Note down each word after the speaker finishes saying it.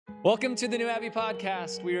Welcome to the New Abbey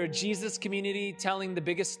Podcast. We are a Jesus community telling the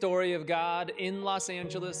biggest story of God in Los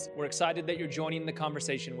Angeles. We're excited that you're joining the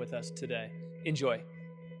conversation with us today. Enjoy.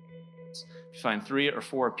 If you find 3 or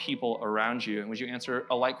 4 people around you, and would you answer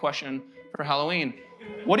a light question for Halloween?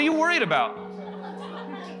 What are you worried about?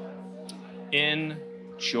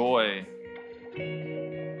 Enjoy.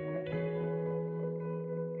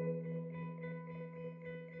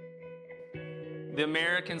 The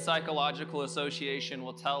American Psychological Association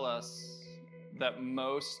will tell us that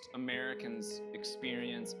most Americans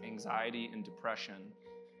experience anxiety and depression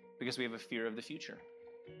because we have a fear of the future.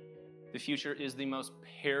 The future is the most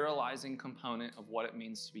paralyzing component of what it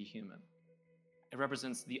means to be human. It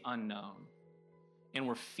represents the unknown. And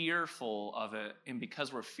we're fearful of it, and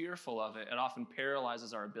because we're fearful of it, it often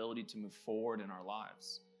paralyzes our ability to move forward in our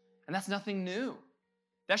lives. And that's nothing new.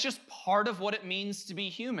 That's just part of what it means to be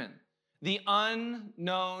human. The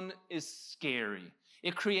unknown is scary.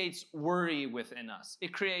 It creates worry within us.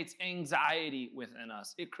 It creates anxiety within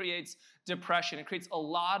us. It creates depression. It creates a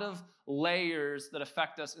lot of layers that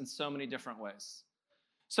affect us in so many different ways.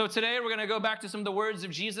 So today we're going to go back to some of the words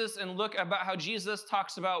of Jesus and look about how Jesus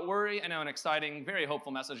talks about worry. I know, an exciting, very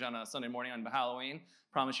hopeful message on a Sunday morning on Halloween.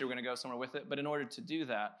 Promise you we're going to go somewhere with it. But in order to do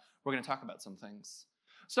that, we're going to talk about some things.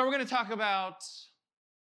 So we're going to talk about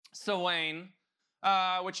Samhain,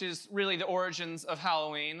 which is really the origins of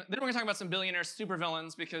Halloween. Then we're going to talk about some billionaire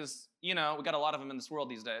supervillains because, you know, we got a lot of them in this world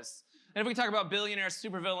these days. And if we talk about billionaire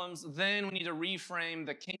supervillains, then we need to reframe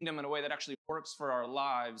the kingdom in a way that actually works for our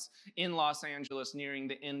lives in Los Angeles nearing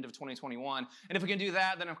the end of 2021. And if we can do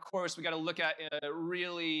that, then of course we got to look at a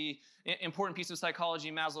really important piece of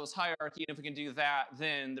psychology, Maslow's hierarchy. And if we can do that,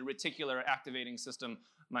 then the reticular activating system,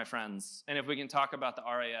 my friends. And if we can talk about the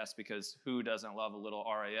RAS, because who doesn't love a little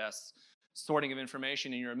RAS? Sorting of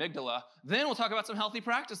information in your amygdala, then we'll talk about some healthy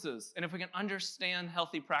practices. And if we can understand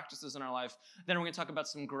healthy practices in our life, then we're going to talk about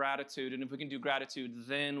some gratitude. And if we can do gratitude,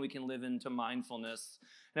 then we can live into mindfulness.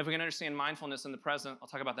 And if we can understand mindfulness in the present, I'll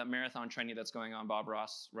talk about that marathon training that's going on, Bob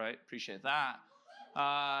Ross, right? Appreciate that.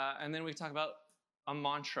 And then we can talk about a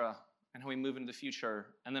mantra and how we move into the future.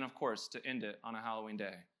 And then, of course, to end it on a Halloween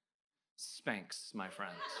day, Spanx, my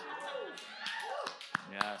friends.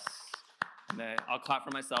 Yes. I'll clap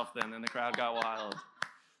for myself then, and the crowd got wild.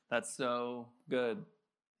 That's so good.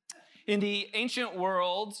 In the ancient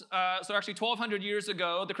world, so actually 1,200 years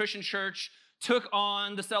ago, the Christian church took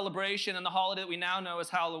on the celebration and the holiday that we now know as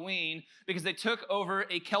Halloween because they took over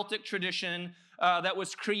a Celtic tradition that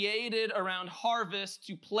was created around harvest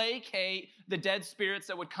to placate the dead spirits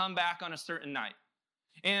that would come back on a certain night.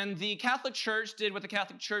 And the Catholic Church did what the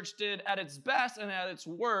Catholic Church did at its best and at its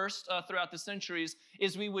worst throughout the centuries,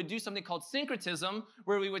 is we would do something called syncretism,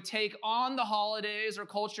 where we would take on the holidays or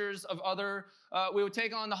cultures of other,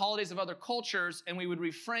 cultures and we would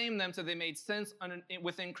reframe them so they made sense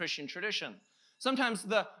within Christian tradition. Sometimes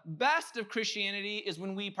the best of Christianity is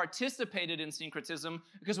when we participated in syncretism,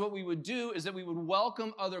 because what we would do is that we would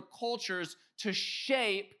welcome other cultures to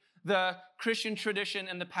shape the Christian tradition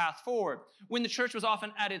and the path forward. When the church was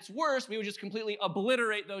often at its worst, we would just completely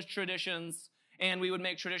obliterate those traditions and we would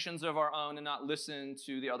make traditions of our own and not listen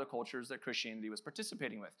to the other cultures that Christianity was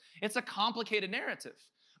participating with. It's a complicated narrative.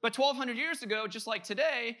 But 1,200 years ago, just like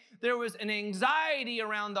today, there was an anxiety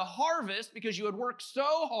around the harvest because you had worked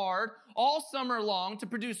so hard all summer long to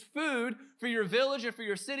produce food for your village or for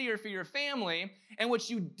your city or for your family. And what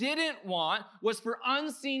you didn't want was for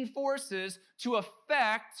unseen forces to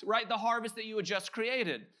affect, right, the harvest that you had just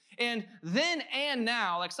created. And then and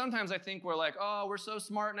now, like sometimes I think we're like, oh, we're so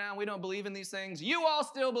smart now. We don't believe in these things. You all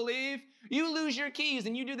still believe. You lose your keys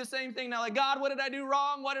and you do the same thing now. Like, God, what did I do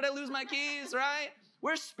wrong? Why did I lose my keys, right?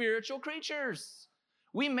 We're spiritual creatures.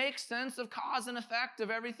 We make sense of cause and effect of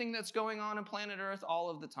everything that's going on in planet Earth all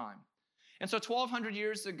of the time. And so 1,200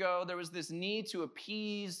 years ago, there was this need to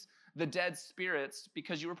appease the dead spirits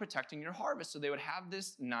because you were protecting your harvest. So they would have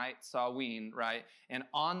this night, Samhain, right? And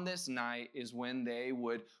on this night is when they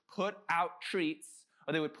would put out treats,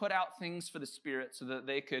 or they would put out things for the spirits so that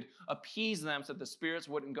they could appease them so that the spirits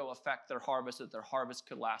wouldn't go affect their harvest, so that their harvest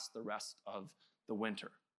could last the rest of the winter.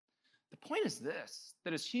 The point is this,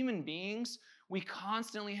 that as human beings, we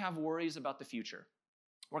constantly have worries about the future.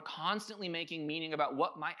 We're constantly making meaning about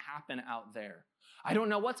what might happen out there. I don't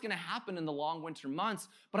know what's going to happen in the long winter months,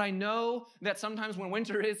 but I know that sometimes when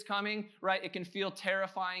winter is coming, right, it can feel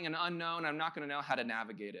terrifying and unknown. I'm not going to know how to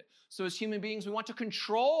navigate it. So as human beings, we want to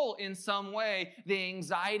control in some way the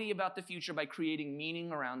anxiety about the future by creating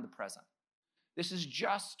meaning around the present. This is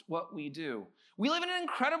just what we do. We live in an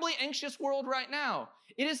incredibly anxious world right now.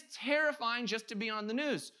 It is terrifying just to be on the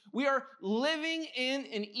news. We are living in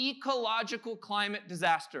an ecological climate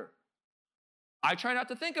disaster. I try not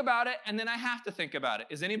to think about it, and then I have to think about it.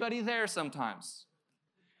 Is anybody there sometimes?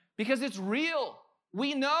 Because it's real.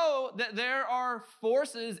 We know that there are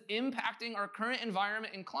forces impacting our current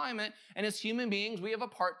environment and climate, and as human beings, we have a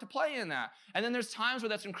part to play in that. And then there's times where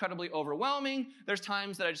that's incredibly overwhelming. There's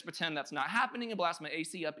times that I just pretend that's not happening and blast my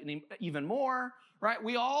AC up even more, right?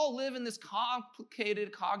 We all live in this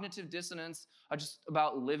complicated cognitive dissonance of just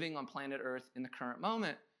about living on planet Earth in the current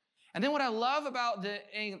moment. And then what I love about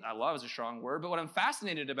I love is a strong word, but what I'm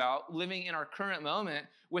fascinated about living in our current moment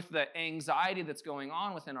with the anxiety that's going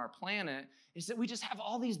on within our planet is that we just have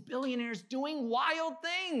all these billionaires doing wild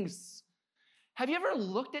things. Have you ever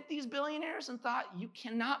looked at these billionaires and thought, you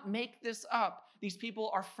cannot make this up? These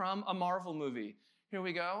people are from a Marvel movie. Here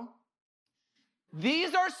we go.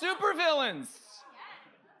 These are supervillains.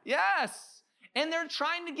 Yes. And they're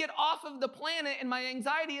trying to get off of the planet, and my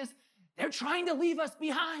anxiety is, they're trying to leave us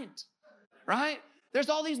behind, right? There's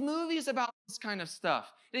all these movies about this kind of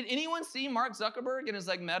stuff. Did anyone see Mark Zuckerberg in his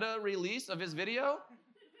meta release of his video?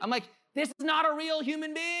 I'm like, this is not a real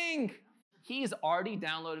human being. He's already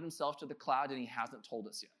downloaded himself to the cloud and he hasn't told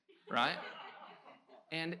us yet, right?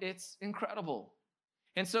 And it's incredible.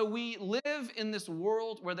 And so we live in this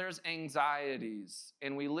world where there's anxieties,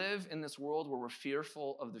 and we live in this world where we're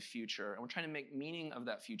fearful of the future, and we're trying to make meaning of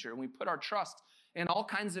that future, and we put our trust in all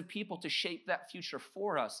kinds of people to shape that future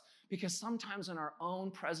for us, because sometimes in our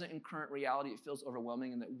own present and current reality, it feels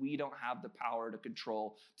overwhelming and that we don't have the power to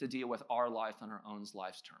control, to deal with our life on our own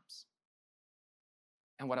life's terms.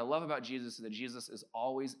 And what I love about Jesus is that Jesus is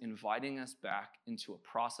always inviting us back into a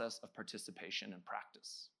process of participation and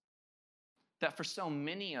practice. That for so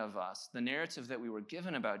many of us, the narrative that we were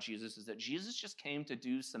given about Jesus is that Jesus just came to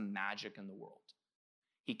do some magic in the world.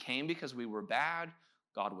 He came because we were bad.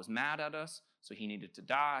 God was mad at us, so he needed to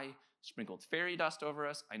die, sprinkled fairy dust over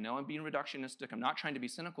us. I know I'm being reductionistic. I'm not trying to be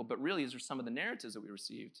cynical, but really these are some of the narratives that we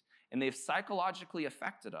received, and they've psychologically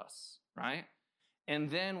affected us, right?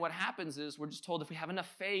 And then what happens is we're just told if we have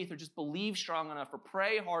enough faith or just believe strong enough or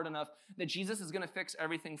pray hard enough that Jesus is going to fix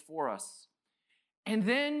everything for us. And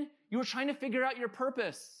then you were trying to figure out your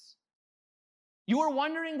purpose. You were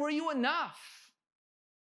wondering, were you enough?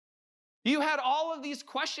 You had all of these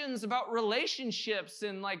questions about relationships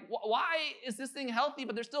and why is this thing healthy?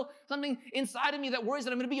 But there's still something inside of me that worries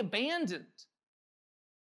that I'm going to be abandoned.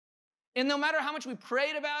 And no matter how much we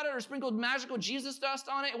prayed about it or sprinkled magical Jesus dust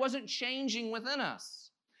on it, it wasn't changing within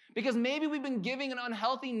us. Because maybe we've been giving an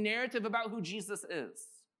unhealthy narrative about who Jesus is.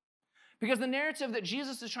 Because the narrative that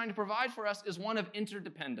Jesus is trying to provide for us is one of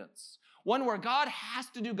interdependence. One where God has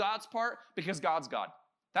to do God's part because God's God.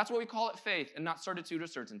 That's what we call it faith and not certitude or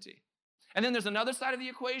certainty. And then there's another side of the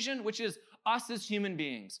equation, which is us as human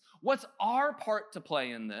beings. What's our part to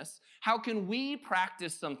play in this? How can we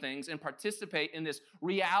practice some things and participate in this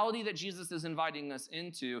reality that Jesus is inviting us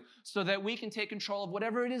into so that we can take control of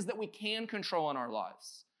whatever it is that we can control in our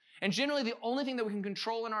lives? And generally, the only thing that we can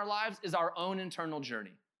control in our lives is our own internal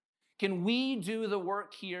journey. Can we do the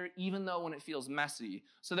work here even though when it feels messy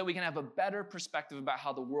so that we can have a better perspective about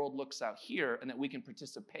how the world looks out here and that we can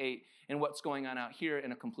participate in what's going on out here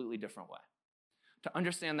in a completely different way? To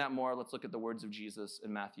understand that more, let's look at the words of Jesus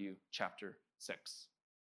in Matthew chapter 6.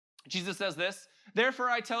 Jesus says this, "Therefore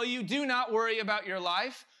I tell you, do not worry about your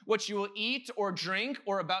life, what you will eat or drink,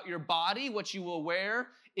 or about your body, what you will wear.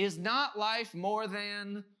 Is not life more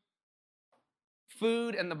than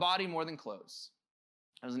food and the body more than clothes?"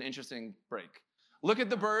 That was an interesting break. "Look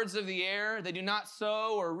at the birds of the air. They do not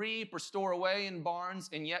sow or reap or store away in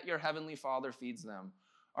barns, and yet your heavenly Father feeds them.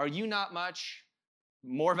 Are you not much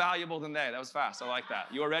more valuable than they?" That was fast. I like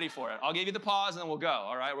that. You are ready for it. I'll give you the pause and then we'll go.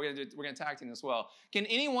 All right, we're gonna tag team this well. "Can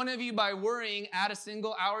any one of you, by worrying, add a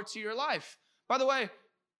single hour to your life?" By the way,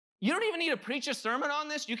 you don't even need to preach a sermon on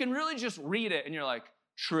this. You can really just read it and you're like,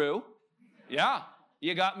 true. Yeah,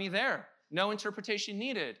 you got me there. No interpretation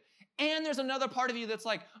needed. And there's another part of you that's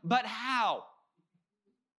like, but how?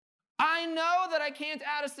 I know that I can't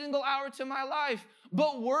add a single hour to my life,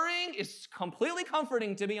 but worrying is completely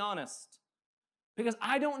comforting, to be honest. Because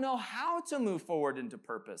I don't know how to move forward into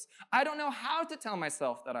purpose. I don't know how to tell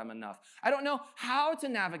myself that I'm enough. I don't know how to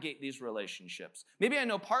navigate these relationships. Maybe I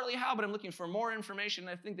know partly how, but I'm looking for more information.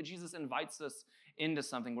 And I think that Jesus invites us into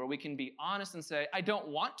something where we can be honest and say, I don't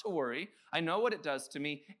want to worry. I know what it does to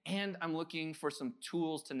me, and I'm looking for some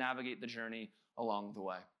tools to navigate the journey along the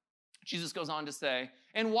way. Jesus goes on to say,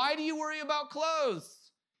 "And why do you worry about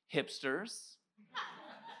clothes, hipsters?"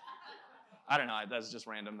 I don't know. That's just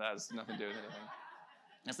random. That has nothing to do with anything.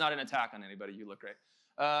 It's not an attack on anybody. You look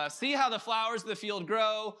great. See how the flowers of the field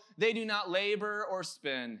grow. They do not labor or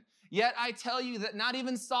spin. Yet I tell you that not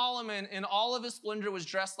even Solomon in all of his splendor was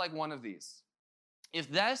dressed like one of these.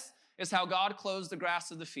 If this is how God clothes the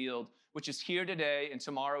grass of the field, which is here today and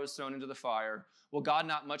tomorrow is sown into the fire, will God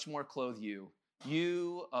not much more clothe you,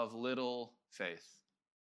 you of little faith?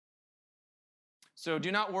 So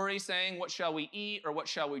do not worry, saying, what shall we eat, or what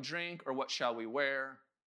shall we drink, or what shall we wear?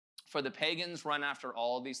 For the pagans run after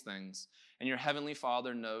all of these things, and your heavenly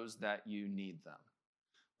Father knows that you need them.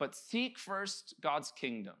 But seek first God's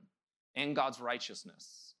kingdom and God's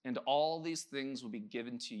righteousness, and all these things will be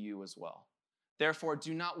given to you as well. Therefore,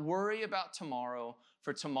 do not worry about tomorrow,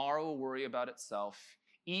 for tomorrow will worry about itself.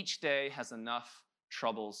 Each day has enough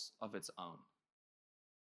troubles of its own.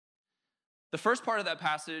 The first part of that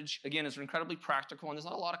passage, again, is incredibly practical, and there's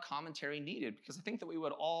not a lot of commentary needed, because I think that we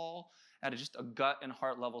would all, at just a gut and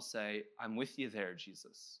heart level, say, I'm with you there,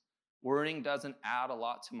 Jesus. Worrying doesn't add a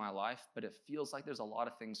lot to my life, but it feels like there's a lot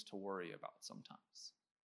of things to worry about sometimes.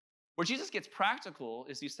 Where Jesus gets practical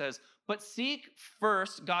is he says, but seek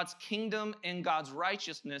first God's kingdom and God's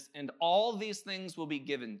righteousness, and all these things will be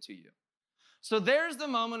given to you. So there's the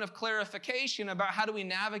moment of clarification about how do we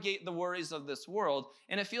navigate the worries of this world,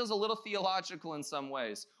 and it feels a little theological in some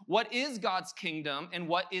ways. What is God's kingdom and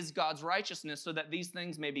what is God's righteousness so that these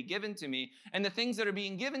things may be given to me? And the things that are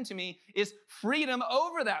being given to me is freedom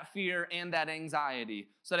over that fear and that anxiety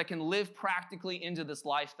so that I can live practically into this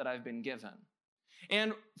life that I've been given.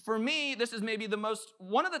 And for me, this is maybe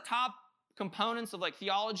one of the top components of like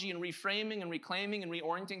theology and reframing and reclaiming and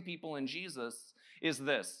reorienting people in Jesus is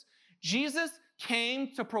this. Jesus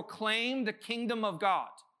came to proclaim the kingdom of God.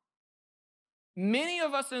 Many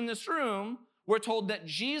of us in this room were told that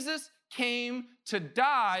Jesus came to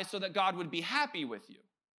die so that God would be happy with you.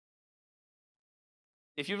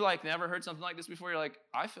 If you've never heard something like this before, you're like,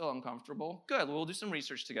 I feel uncomfortable. Good, we'll do some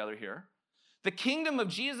research together here. The kingdom of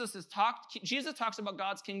Jesus Jesus talks about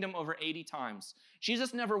God's kingdom over 80 times.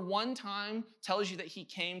 Jesus never one time tells you that he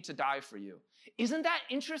came to die for you. Isn't that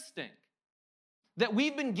interesting? That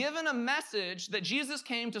we've been given a message that Jesus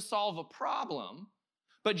came to solve a problem,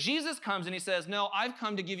 but Jesus comes and he says, no, I've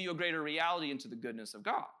come to give you a greater reality into the goodness of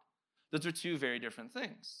God. Those are two very different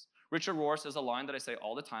things. Richard Rohr says a line that I say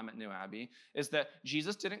all the time at New Abbey is that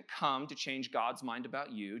Jesus didn't come to change God's mind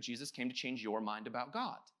about you. Jesus came to change your mind about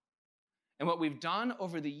God. And what we've done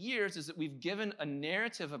over the years is that we've given a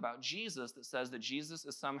narrative about Jesus that says that Jesus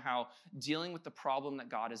is somehow dealing with the problem that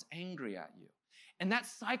God is angry at you. And that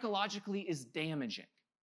psychologically is damaging.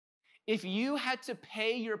 If you had to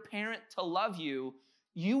pay your parent to love you,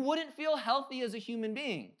 you wouldn't feel healthy as a human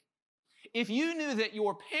being. If you knew that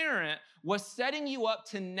your parent was setting you up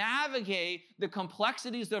to navigate the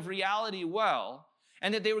complexities of reality well,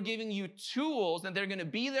 and that they were giving you tools and they're going to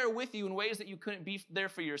be there with you in ways that you couldn't be there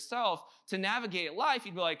for yourself to navigate life,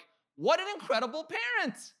 you'd be like, what an incredible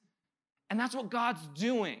parent. And that's what God's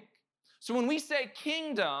doing. So when we say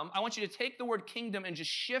kingdom, I want you to take the word kingdom and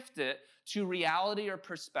just shift it to reality or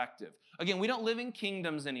perspective. Again, we don't live in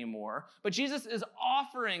kingdoms anymore, but Jesus is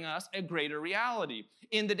offering us a greater reality.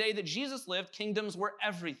 In the day that Jesus lived, kingdoms were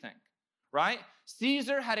everything, right?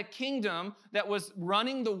 Caesar had a kingdom that was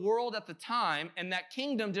running the world at the time, and that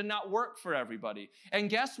kingdom did not work for everybody.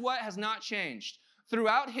 And guess what has not changed?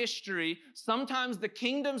 Throughout history, sometimes the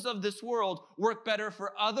kingdoms of this world work better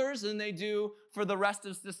for others than they do for the rest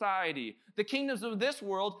of society. The kingdoms of this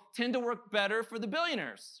world tend to work better for the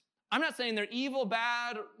billionaires. I'm not saying they're evil,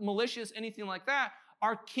 bad, malicious, anything like that.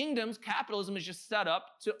 Our kingdoms, capitalism is just set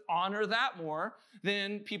up to honor that more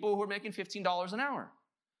than people who are making $15 an hour.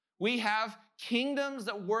 We have kingdoms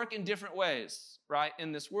that work in different ways, right,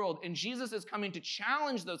 in this world. And Jesus is coming to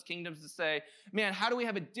challenge those kingdoms to say, man, how do we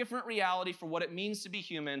have a different reality for what it means to be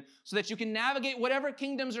human so that you can navigate whatever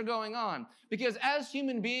kingdoms are going on? Because as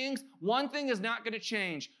human beings, one thing is not going to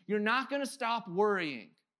change. You're not going to stop worrying.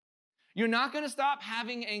 You're not going to stop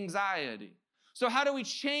having anxiety. So how do we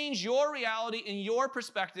change your reality and your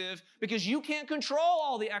perspective? Because you can't control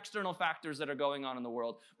all the external factors that are going on in the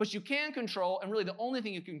world, but you can control, and really the only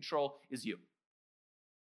thing you can control is you.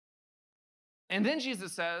 And then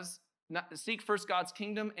Jesus says, seek first God's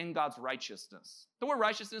kingdom and God's righteousness. The word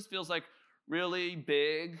righteousness feels like really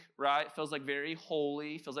big, right? It feels like very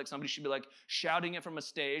holy. It feels like somebody should be like shouting it from a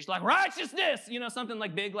stage, like righteousness, something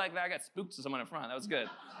like big like that. I got spooked to someone in front. That was good.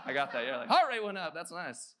 I got that. Yeah, like heart rate went up. That's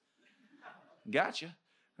nice. Gotcha.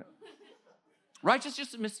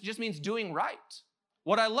 Righteousness just means doing right.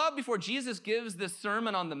 What I love before Jesus gives this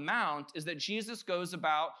Sermon on the Mount is that Jesus goes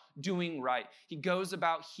about doing right. He goes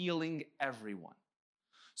about healing everyone.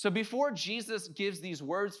 So before Jesus gives these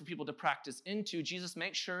words for people to practice into, Jesus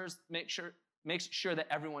makes sure that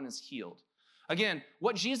everyone is healed. Again,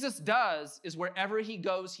 what Jesus does is wherever he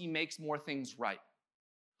goes, he makes more things right.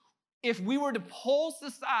 If we were to poll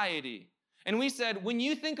society and we said, when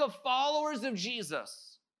you think of followers of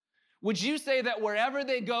Jesus, would you say that wherever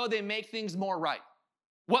they go, they make things more right?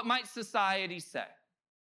 What might society say?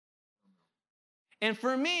 And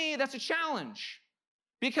for me, that's a challenge.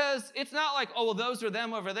 Because it's not like, oh, well, those are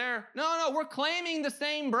them over there. No, we're claiming the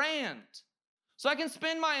same brand. So I can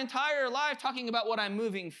spend my entire life talking about what I'm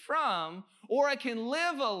moving from, or I can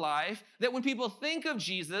live a life that when people think of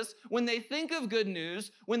Jesus, when they think of good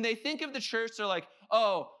news, when they think of the church, they're like,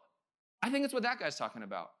 oh, I think it's what that guy's talking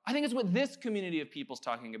about. I think it's what this community of people's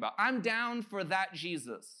talking about. I'm down for that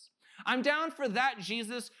Jesus. I'm down for that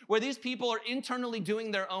Jesus where these people are internally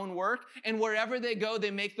doing their own work, and wherever they go,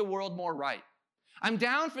 they make the world more right. I'm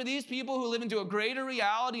down for these people who live into a greater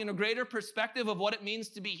reality and a greater perspective of what it means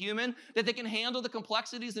to be human, that they can handle the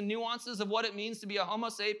complexities and nuances of what it means to be a Homo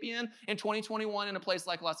sapien in 2021 in a place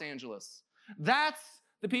like Los Angeles. That's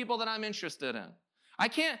the people that I'm interested in. I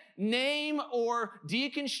can't name or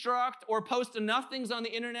deconstruct or post enough things on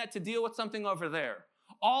the internet to deal with something over there.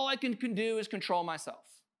 All I can do is control myself.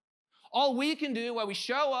 All we can do while we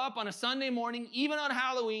show up on a Sunday morning, even on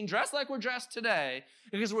Halloween, dressed like we're dressed today,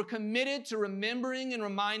 because we're committed to remembering and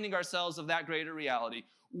reminding ourselves of that greater reality.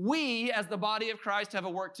 We, as the body of Christ, have a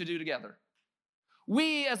work to do together.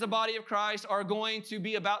 We, as the body of Christ, are going to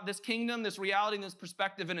be about this kingdom, this reality, and this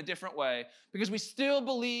perspective in a different way, because we still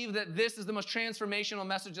believe that this is the most transformational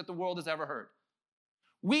message that the world has ever heard.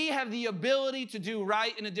 We have the ability to do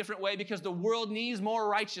right in a different way because the world needs more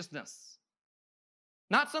righteousness.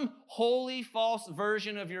 Not some holy, false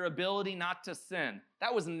version of your ability not to sin.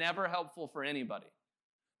 That was never helpful for anybody.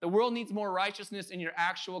 The world needs more righteousness in your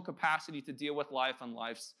actual capacity to deal with life on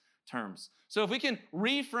life's terms. So if we can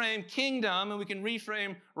reframe kingdom and we can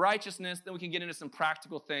reframe righteousness, then we can get into some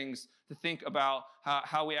practical things to think about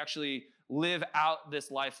how we actually live out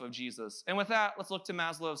this life of Jesus. And with that, let's look to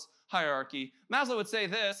Maslow's hierarchy. Maslow would say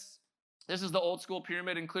this. This is the old school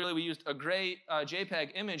pyramid, and clearly we used a great JPEG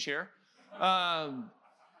image here.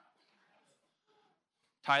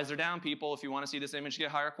 Ties are down, people. If you want to see this image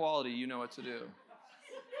get higher quality, you know what to do.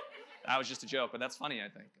 That was just a joke, but that's funny, I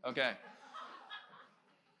think. Okay.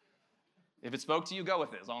 If it spoke to you, go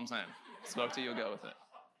with it, is all I'm saying. If it spoke to you, go with it.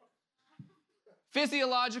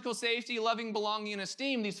 Physiological safety, loving, belonging, and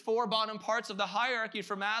esteem, these four bottom parts of the hierarchy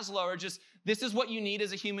for Maslow are just, this is what you need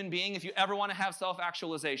as a human being if you ever want to have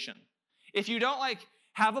self-actualization. If you don't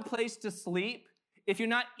have a place to sleep, if you're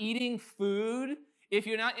not eating food, if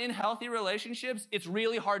you're not in healthy relationships, it's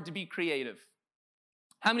really hard to be creative.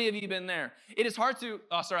 How many of you have been there? It is hard to,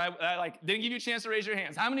 I didn't give you a chance to raise your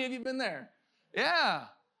hands. How many of you have been there? Yeah.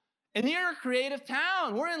 And you're a creative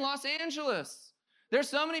town. We're in Los Angeles. There's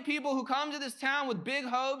so many people who come to this town with big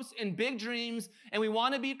hopes and big dreams, and we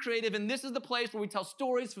want to be creative, and this is the place where we tell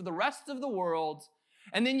stories for the rest of the world.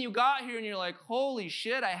 And then you got here and you're like, holy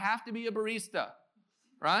shit, I have to be a barista,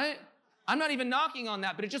 right? I'm not even knocking on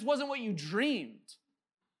that, but it just wasn't what you dreamed.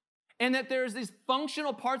 And that there's these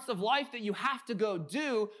functional parts of life that you have to go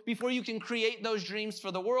do before you can create those dreams for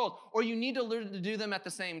the world, or you need to learn to do them at the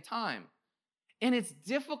same time. And it's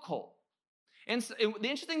difficult. And so, the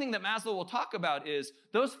interesting thing that Maslow will talk about is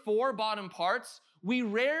those four bottom parts, we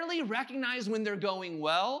rarely recognize when they're going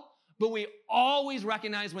well, but we always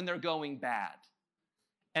recognize when they're going bad.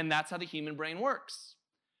 And that's how the human brain works.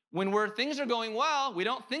 When things are going well, we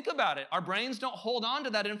don't think about it. Our brains don't hold on to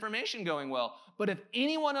that information going well. But if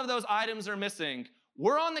any one of those items are missing,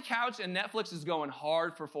 we're on the couch and Netflix is going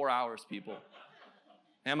hard for 4 hours, people.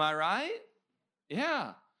 Am I right?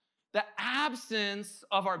 Yeah. The absence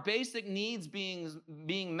of our basic needs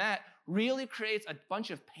being met really creates a bunch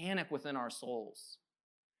of panic within our souls.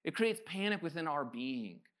 It creates panic within our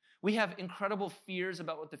being. We have incredible fears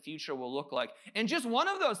about what the future will look like. And just one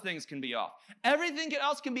of those things can be off. Everything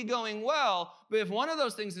else can be going well, but if one of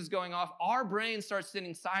those things is going off, our brain starts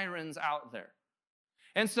sending sirens out there.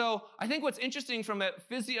 And so I think what's interesting from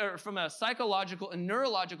a psychological and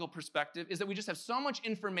neurological perspective is that we just have so much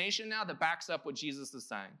information now that backs up what Jesus is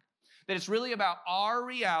saying. That it's really about our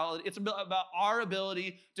reality. It's about our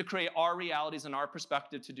ability to create our realities and our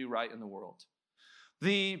perspective to do right in the world.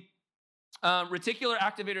 The reticular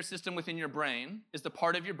activator system within your brain is the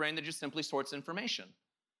part of your brain that just simply sorts information.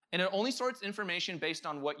 And it only sorts information based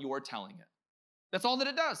on what you're telling it. That's all that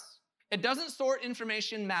it does. It doesn't sort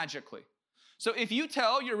information magically. So if you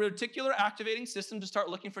tell your reticular activating system to start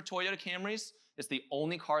looking for Toyota Camrys, it's the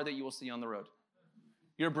only car that you will see on the road.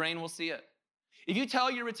 Your brain will see it. If you tell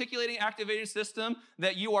your reticulating activating system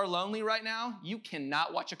that you are lonely right now, you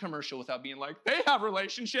cannot watch a commercial without being like, they have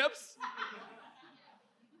relationships,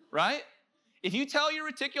 right? If you tell your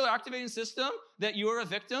reticular activating system that you are a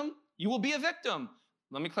victim, you will be a victim.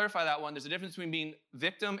 Let me clarify that one. There's a difference between being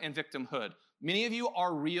victim and victimhood. Many of you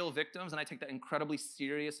are real victims, and I take that incredibly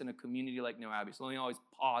serious in a community like New Abbey. So let me always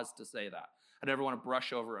pause to say that. I don't ever want to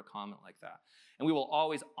brush over a comment like that. And we will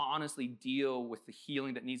always honestly deal with the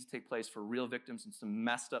healing that needs to take place for real victims and some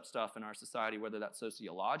messed up stuff in our society, whether that's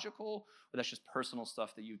sociological or that's just personal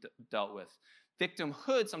stuff that you've dealt with.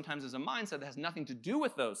 Victimhood sometimes is a mindset that has nothing to do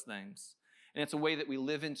with those things. And it's a way that we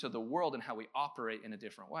live into the world and how we operate in a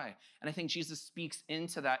different way. And I think Jesus speaks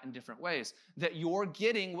into that in different ways, that you're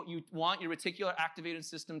getting what you want your reticular activating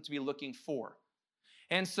system to be looking for.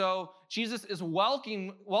 And so Jesus is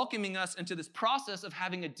welcoming us into this process of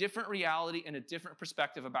having a different reality and a different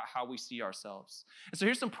perspective about how we see ourselves. And so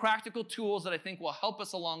here's some practical tools that I think will help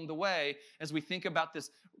us along the way as we think about this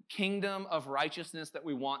kingdom of righteousness that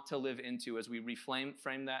we want to live into as we frame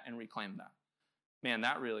that and reclaim that. Man,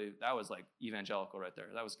 that was like evangelical right there.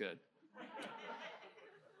 That was good.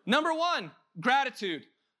 Number one, gratitude.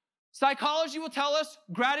 Psychology will tell us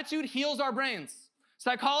gratitude heals our brains.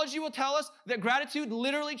 Psychology will tell us that gratitude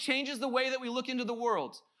literally changes the way that we look into the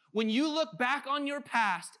world. When you look back on your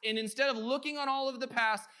past, and instead of looking on all of the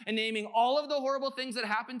past and naming all of the horrible things that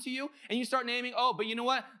happened to you, and you start naming, oh, but you know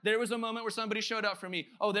what? There was a moment where somebody showed up for me.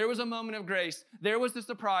 Oh, there was a moment of grace. There was the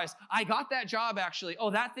surprise. I got that job, actually. Oh,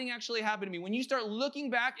 that thing actually happened to me. When you start looking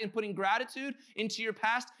back and putting gratitude into your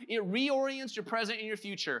past, it reorients your present and your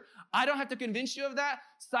future. I don't have to convince you of that.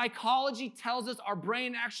 Psychology tells us our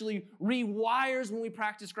brain actually rewires when we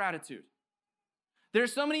practice gratitude.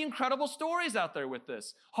 There's so many incredible stories out there with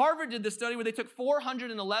this. Harvard did this study where they took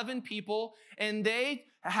 411 people and they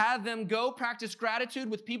had them go practice gratitude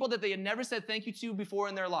with people that they had never said thank you to before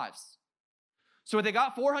in their lives. So they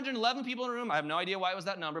got 411 people in a room. I have no idea why it was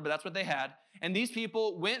that number, but that's what they had. And these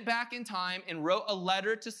people went back in time and wrote a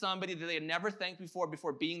letter to somebody that they had never thanked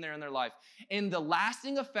before being there in their life. And the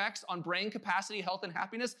lasting effects on brain capacity, health, and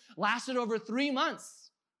happiness lasted over 3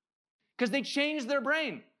 months because they changed their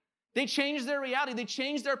brain. They changed their reality. They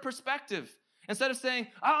changed their perspective. Instead of saying,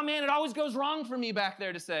 oh man, it always goes wrong for me back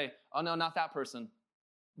there, to say, oh no, not that person.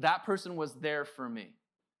 That person was there for me.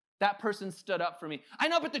 That person stood up for me. I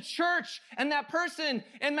know, but the church and that person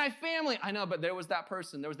and my family. I know, but there was that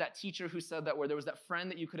person. There was that teacher who said that word. There was that friend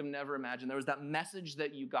that you could have never imagined. There was that message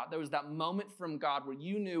that you got. There was that moment from God where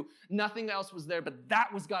you knew nothing else was there, but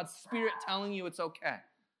that was God's Spirit telling you it's okay.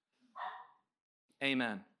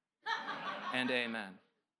 Amen. And amen.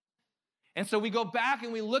 And so we go back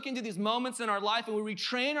and we look into these moments in our life and we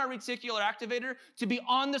retrain our reticular activator to be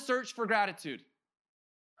on the search for gratitude.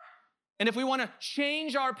 And if we want to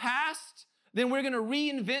change our past, then we're going to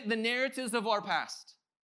reinvent the narratives of our past.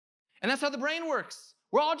 And that's how the brain works.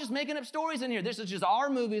 We're all just making up stories in here. This is just our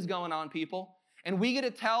movies going on, people. And we get to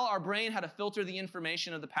tell our brain how to filter the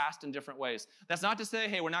information of the past in different ways. That's not to say,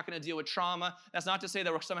 hey, we're not going to deal with trauma. That's not to say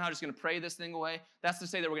that we're somehow just going to pray this thing away. That's to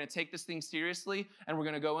say that we're going to take this thing seriously, and we're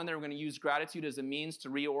going to go in there, we're going to use gratitude as a means to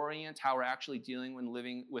reorient how we're actually dealing when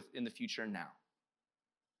living in the future now.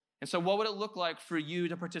 And so what would it look like for you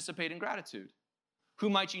to participate in gratitude? Who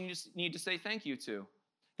might you need to say thank you to?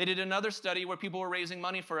 They did another study where people were raising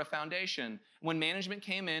money for a foundation. When management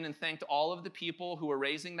came in and thanked all of the people who were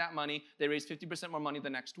raising that money, they raised 50% more money the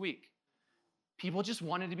next week. People just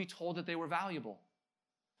wanted to be told that they were valuable.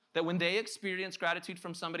 That when they experienced gratitude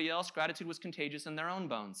from somebody else, gratitude was contagious in their own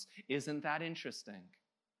bones. Isn't that interesting?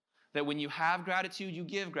 That when you have gratitude, you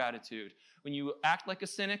give gratitude. When you act like a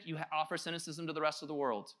cynic, you offer cynicism to the rest of the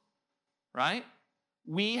world. Right?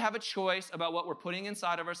 We have a choice about what we're putting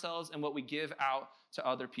inside of ourselves and what we give out to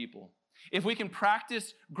other people. If we can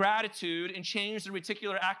practice gratitude and change the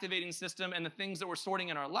reticular activating system and the things that we're sorting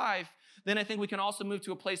in our life, then I think we can also move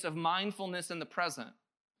to a place of mindfulness in the present.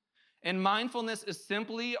 And mindfulness is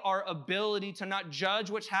simply our ability to not judge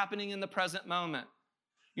what's happening in the present moment.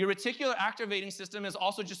 Your reticular activating system is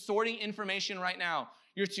also just sorting information right now.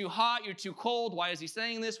 You're too hot, you're too cold. Why is he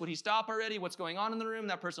saying this? Would he stop already? What's going on in the room?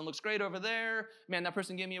 That person looks great over there. Man, that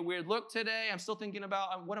person gave me a weird look today. I'm still thinking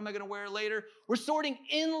about what am I going to wear later? We're sorting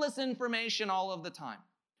endless information all of the time.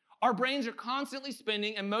 Our brains are constantly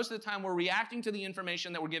spinning, and most of the time we're reacting to the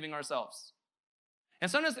information that we're giving ourselves.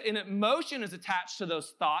 And sometimes an emotion is attached to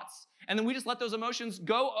those thoughts, and then we just let those emotions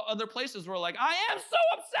go other places. We're like, I am so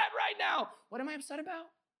upset right now. What am I upset about?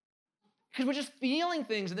 Because we're just feeling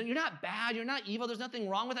things, and then you're not bad, you're not evil, there's nothing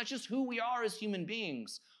wrong with that. It's just who we are as human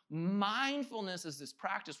beings. Mindfulness is this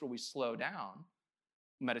practice where we slow down,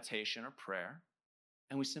 meditation or prayer,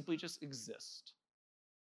 and we simply just exist.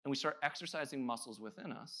 And we start exercising muscles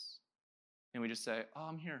within us, and we just say, oh,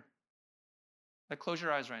 I'm here. Like, close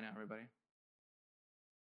your eyes right now, everybody.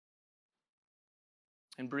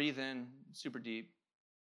 And breathe in super deep.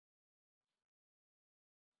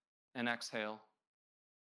 And exhale.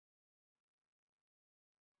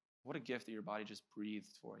 What a gift that your body just breathed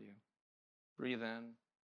for you. Breathe in.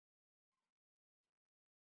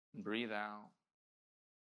 And breathe out.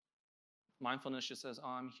 Mindfulness just says, oh,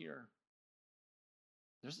 I'm here.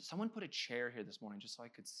 Someone put a chair here this morning just so I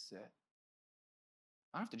could sit.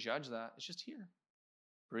 I don't have to judge that. It's just here.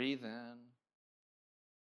 Breathe in.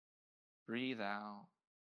 Breathe out.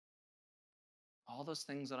 All those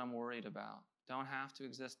things that I'm worried about don't have to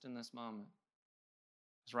exist in this moment.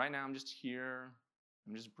 Because right now I'm just here.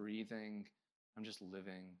 I'm just breathing. I'm just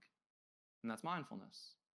living. And that's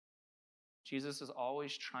mindfulness. Jesus is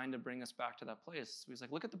always trying to bring us back to that place. He's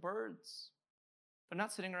like, look at the birds. They're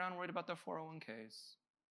not sitting around worried about their 401ks.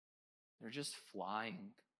 They're just flying.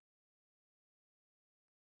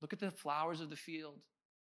 Look at the flowers of the field.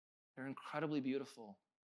 They're incredibly beautiful.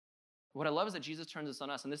 What I love is that Jesus turns this on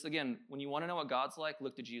us. And this, again, when you want to know what God's like,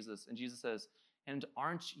 look to Jesus. And Jesus says, and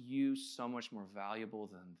aren't you so much more valuable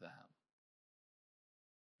than them?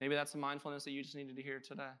 Maybe that's the mindfulness that you just needed to hear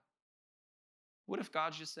today. What if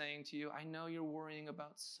God's just saying to you, I know you're worrying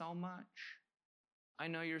about so much. I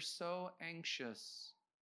know you're so anxious.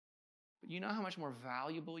 But you know how much more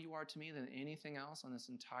valuable you are to me than anything else on this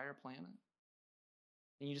entire planet?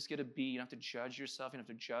 And you just get to be. You don't have to judge yourself. You don't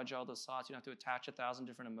have to judge all those thoughts. You don't have to attach 1,000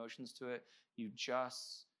 different emotions to it. You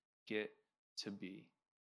just get to be.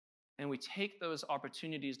 And we take those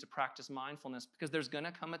opportunities to practice mindfulness because there's going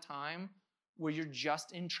to come a time where you're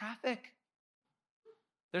just in traffic.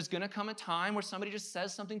 There's going to come a time where somebody just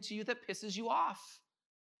says something to you that pisses you off.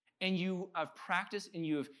 And you have practiced and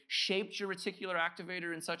you have shaped your reticular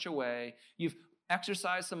activator in such a way, you've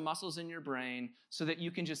exercised some muscles in your brain so that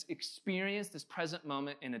you can just experience this present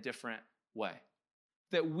moment in a different way.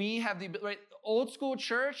 That we have the right, old school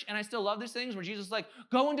church, and I still love these things where Jesus is like,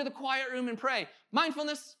 go into the quiet room and pray.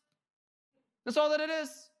 Mindfulness. That's all that it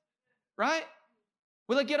is, right?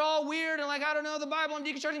 We like get all weird and like, I don't know, the Bible and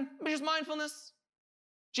deconstructing, but just mindfulness.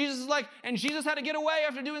 Jesus is like, and Jesus had to get away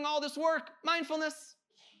after doing all this work. Mindfulness.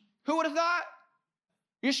 Who would have thought?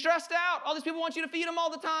 You're stressed out. All these people want you to feed them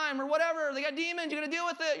all the time or whatever. They got demons. You're going to deal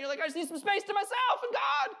with it. You're like, I just need some space to myself and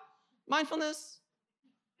God. Mindfulness.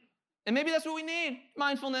 And maybe that's what we need.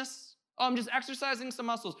 Mindfulness. Oh, I'm just exercising some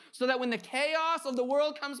muscles so that when the chaos of the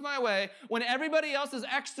world comes my way, when everybody else's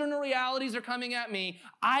external realities are coming at me,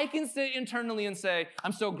 I can sit internally and say,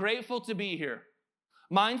 I'm so grateful to be here.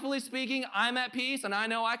 Mindfully speaking, I'm at peace and I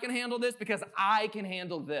know I can handle this because I can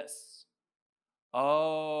handle this.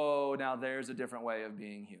 Oh, now there's a different way of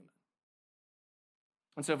being human.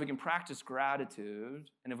 And so if we can practice gratitude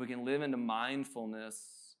and if we can live into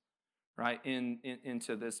mindfulness, right,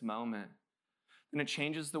 into this moment, then it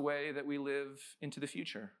changes the way that we live into the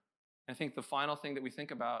future. I think the final thing that we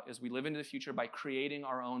think about is we live into the future by creating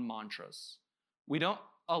our own mantras. We don't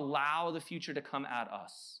allow the future to come at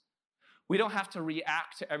us. We don't have to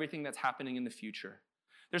react to everything that's happening in the future.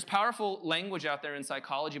 There's powerful language out there in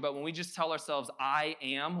psychology about when we just tell ourselves, I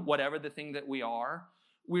am, whatever the thing that we are,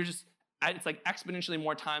 it's like exponentially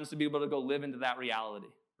more times to be able to go live into that reality,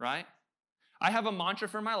 right? I have a mantra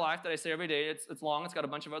for my life that I say every day. It's long, it's got a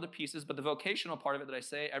bunch of other pieces, but the vocational part of it that I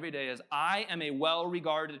say every day is, I am a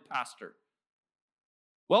well-regarded pastor.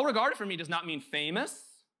 Well-regarded for me does not mean famous.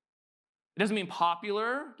 It doesn't mean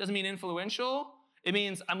popular. It doesn't mean influential. It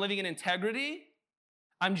means I'm living in integrity.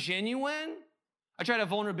 I'm genuine. I try to have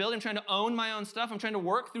vulnerability. I'm trying to own my own stuff. I'm trying to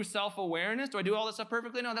work through self-awareness. Do I do all this stuff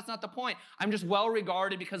perfectly? No, that's not the point. I'm just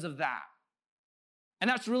well-regarded because of that. And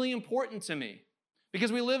that's really important to me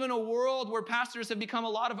because we live in a world where pastors have become a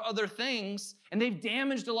lot of other things and they've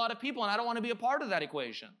damaged a lot of people, and I don't want to be a part of that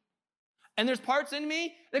equation. And there's parts in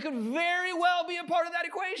me that could very well be a part of that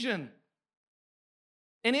equation.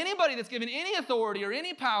 And anybody that's given any authority or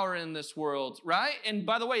any power in this world, right? And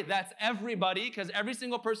by the way, that's everybody, because every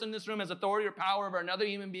single person in this room has authority or power over another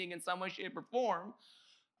human being in some way, shape, or form.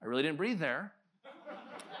 I really didn't breathe there.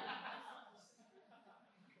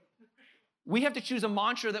 We have to choose a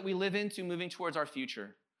mantra that we live into moving towards our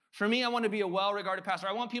future. For me, I want to be a well-regarded pastor.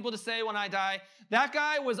 I want people to say when I die, that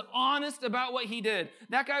guy was honest about what he did.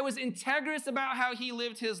 That guy was integrous about how he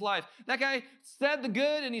lived his life. That guy said the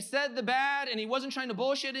good and he said the bad and he wasn't trying to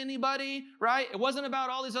bullshit anybody, right? It wasn't about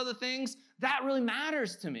all these other things. That really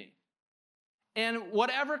matters to me. And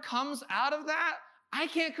whatever comes out of that, I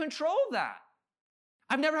can't control that.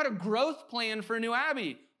 I've never had a growth plan for New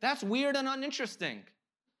Abbey. That's weird and uninteresting.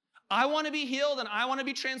 I want to be healed and I want to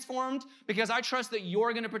be transformed because I trust that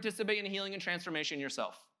you're going to participate in healing and transformation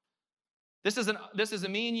yourself. This is a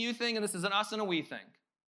me and you thing, and this is an us and a we thing.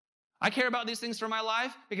 I care about these things for my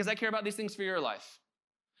life because I care about these things for your life.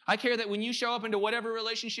 I care that when you show up into whatever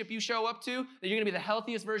relationship you show up to, that you're going to be the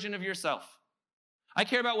healthiest version of yourself. I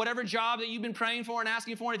care about whatever job that you've been praying for and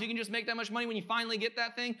asking for, and if you can just make that much money when you finally get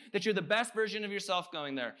that thing, that you're the best version of yourself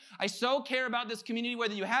going there. I so care about this community,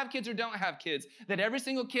 whether you have kids or don't have kids, that every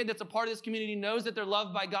single kid that's a part of this community knows that they're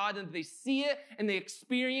loved by God and that they see it and they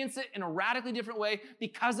experience it in a radically different way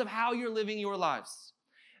because of how you're living your lives.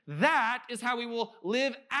 That is how we will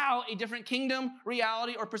live out a different kingdom,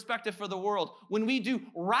 reality, or perspective for the world. When we do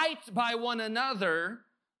right by one another,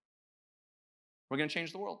 we're going to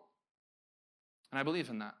change the world. And I believe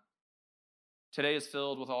in that. Today is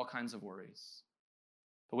filled with all kinds of worries,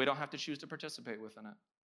 but we don't have to choose to participate within it.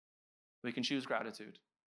 We can choose gratitude.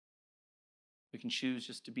 We can choose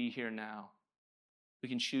just to be here now. We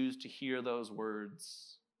can choose to hear those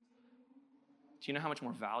words. Do you know how much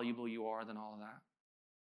more valuable you are than all of that?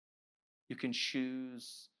 You can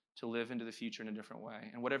choose to live into the future in a different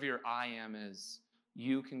way. And whatever your I am is,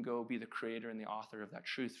 you can go be the creator and the author of that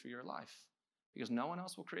truth for your life because no one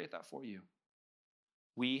else will create that for you.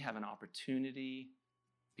 We have an opportunity,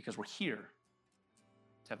 because we're here,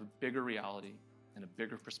 to have a bigger reality and a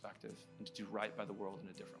bigger perspective and to do right by the world in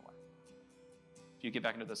a different way. If you get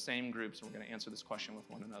back into the same groups, and we're going to answer this question with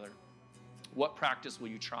one another, what practice will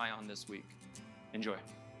you try on this week? Enjoy.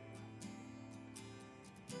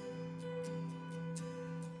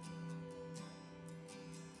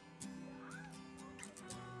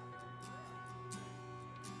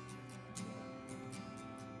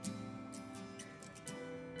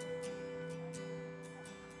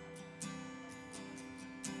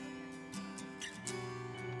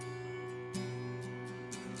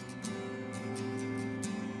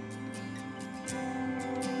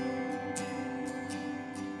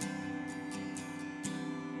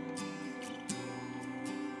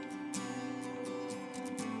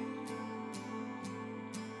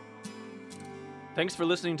 Thanks for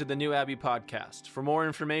listening to the New Abbey podcast. For more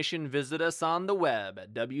information, visit us on the web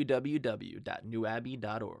at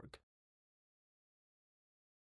www.newabbey.org.